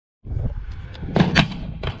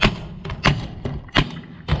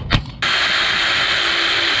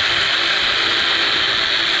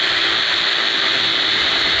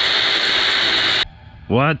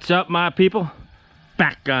What's up, my people?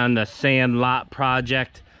 Back on the sand lot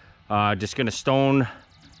project. Just gonna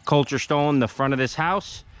culture stone the front of this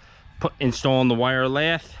house, installing the wire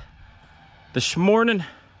lath. This morning,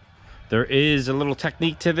 there is a little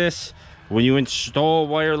technique to this. When you install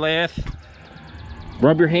wire lath,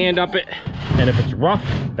 rub your hand up it, and if it's rough,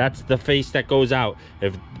 that's the face that goes out.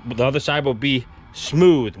 If the other side will be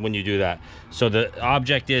smooth when you do that. So the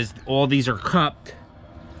object is, all these are cupped.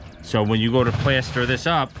 So when you go to plaster this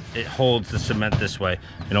up, it holds the cement this way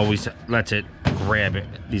and always lets it grab it.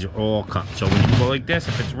 These are all cupped. So when you go like this,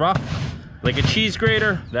 if it's rough, like a cheese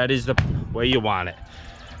grater, that is the way you want it.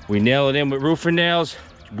 We nail it in with roofing nails.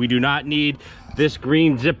 We do not need, this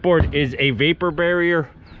green zip board is a vapor barrier.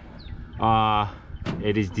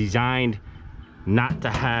 It is designed not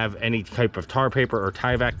to have any type of tar paper or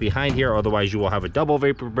Tyvek behind here, otherwise you will have a double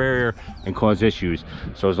vapor barrier and cause issues.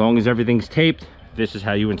 So as long as everything's taped, this is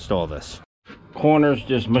how you install this. Corners,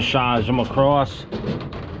 just massage them across.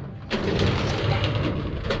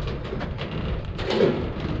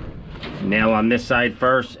 Nail on this side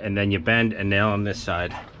first, and then you bend and nail on this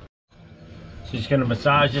side. So just gonna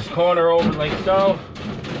massage this corner over like so.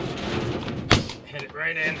 Hit it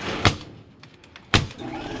right in.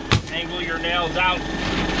 Angle your nails out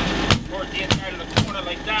towards the inside of the corner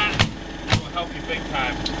like that. It will help you big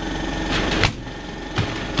time.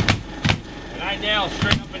 And I nail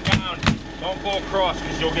straight up and down. Don't go across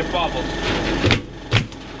because you'll get bubbles.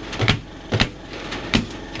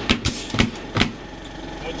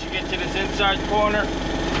 Once you get to this inside corner,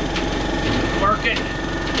 work it.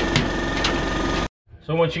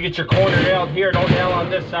 So once you get your corner nailed here, don't nail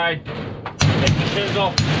on this side. Take the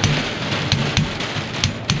chisel,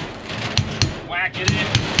 whack it in,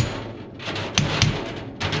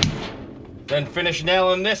 then finish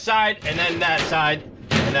nailing this side and then that side,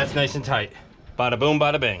 and that's nice and tight. Bada boom,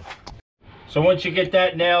 bada bing. So once you get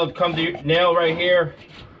that nailed, come to your nail right here.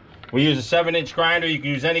 We use a 7-inch grinder. You can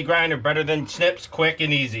use any grinder, better than snips, quick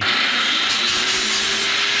and easy.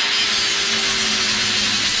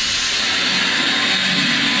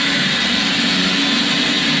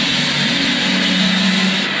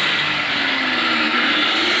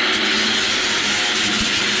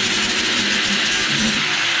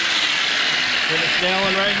 Finish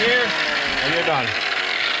nailing right here, and you're done.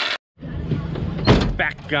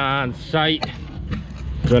 Back on site.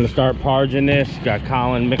 We're gonna start parging this. Got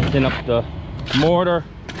Colin mixing up the mortar.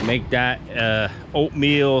 Make that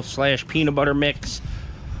oatmeal / peanut butter mix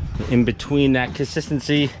in between that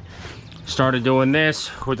consistency. Started doing this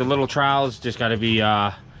with the little trowels. Just gotta be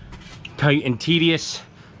tight and tedious.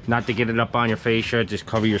 Not to get it up on your fascia. Just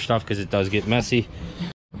cover your stuff because it does get messy.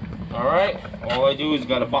 All right, all I do is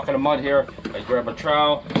got a bucket of mud here. I grab a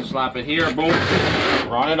trowel, slap it here, boom,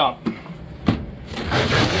 run it up.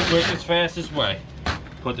 Quickest, fastest way.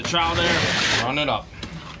 Put the trowel there, run it up.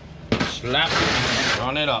 Slap it,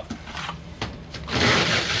 run it up.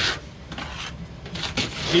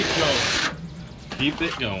 Keep going. Keep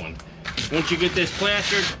it going. Once you get this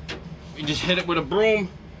plastered, you just hit it with a broom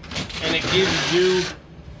and it gives you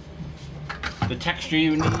the texture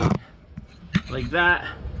you need. Like that.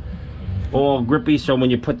 All grippy, so when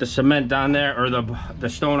you put the cement on there or the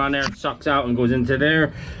stone on there, it sucks out and goes into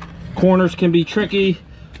there. Corners can be tricky.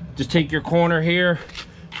 Just take your corner here,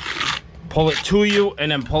 pull it to you,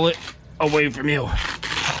 and then pull it away from you.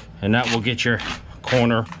 And that will get your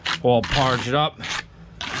corner all parged up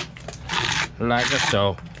like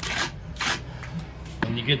so.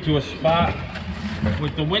 When you get to a spot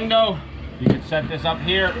with the window, you can set this up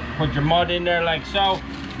here, put your mud in there like so,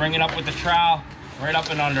 bring it up with the trowel, right up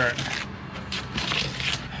and under it.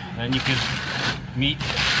 Then you can meet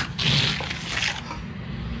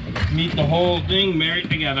the whole thing married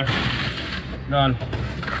together. Done.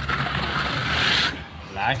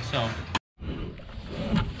 Like so.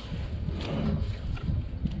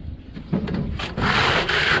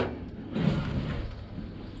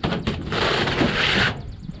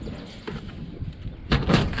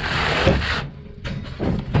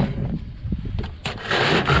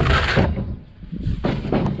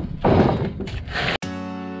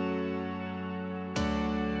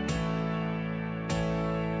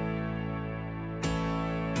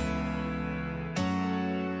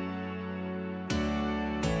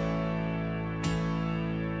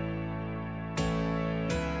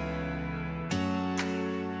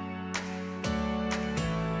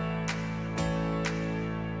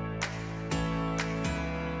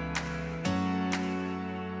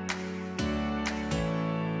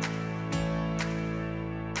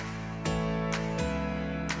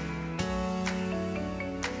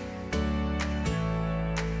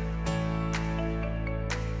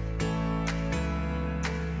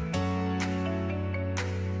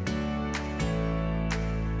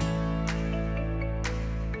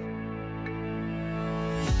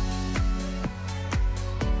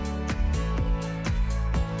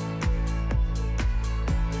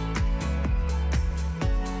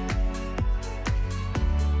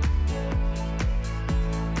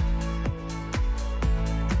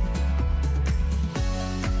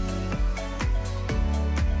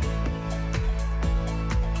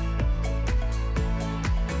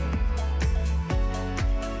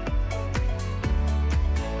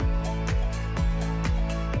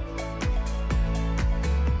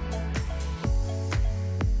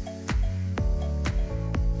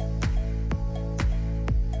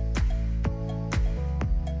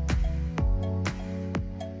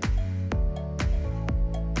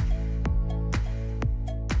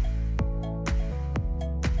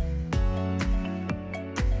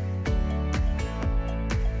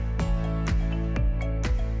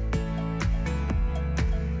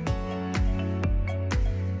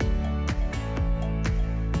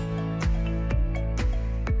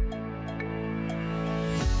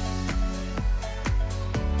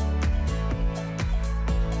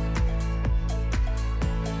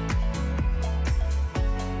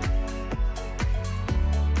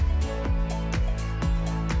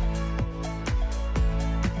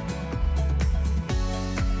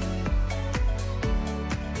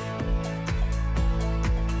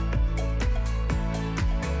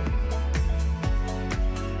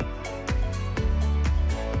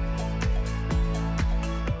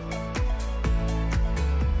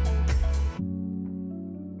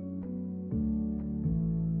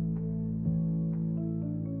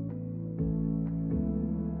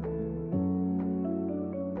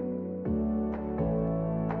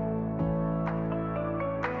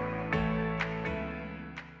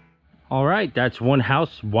 All right, that's one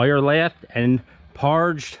house, wire lath and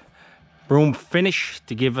parged broom finish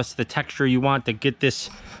to give us the texture you want to get this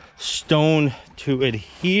stone to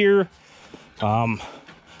adhere.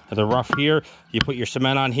 The rough here, you put your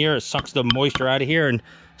cement on here, it sucks the moisture out of here and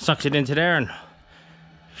sucks it into there, and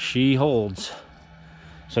she holds.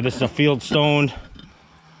 So this is a fieldstone,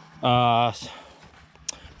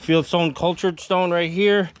 fieldstone cultured stone right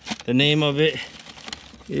here. The name of it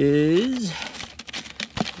is,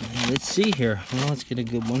 let's see here. Well, let's get a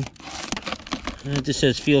good one. It just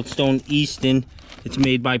says Fieldstone Easton. It's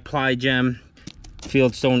made by Plygem.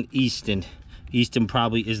 Fieldstone Easton. Easton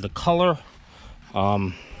probably is the color.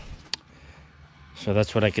 So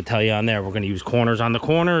that's what I could tell you on there. We're going to use corners on the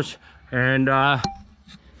corners, and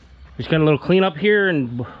just got a little cleanup here,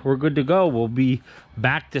 and we're good to go. We'll be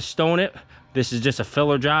back to stone it. This is just a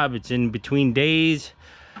filler job. It's in between days,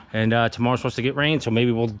 and tomorrow's supposed to get rain, so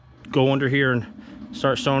maybe we'll go under here and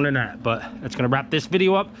start stoning that. But that's going to wrap this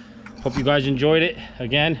video up. Hope you guys enjoyed it.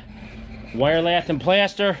 Again, wire lath and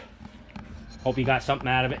plaster. Hope you got something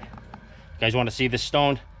out of it. If you guys want to see this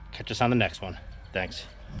stone, catch us on the next one. Thanks.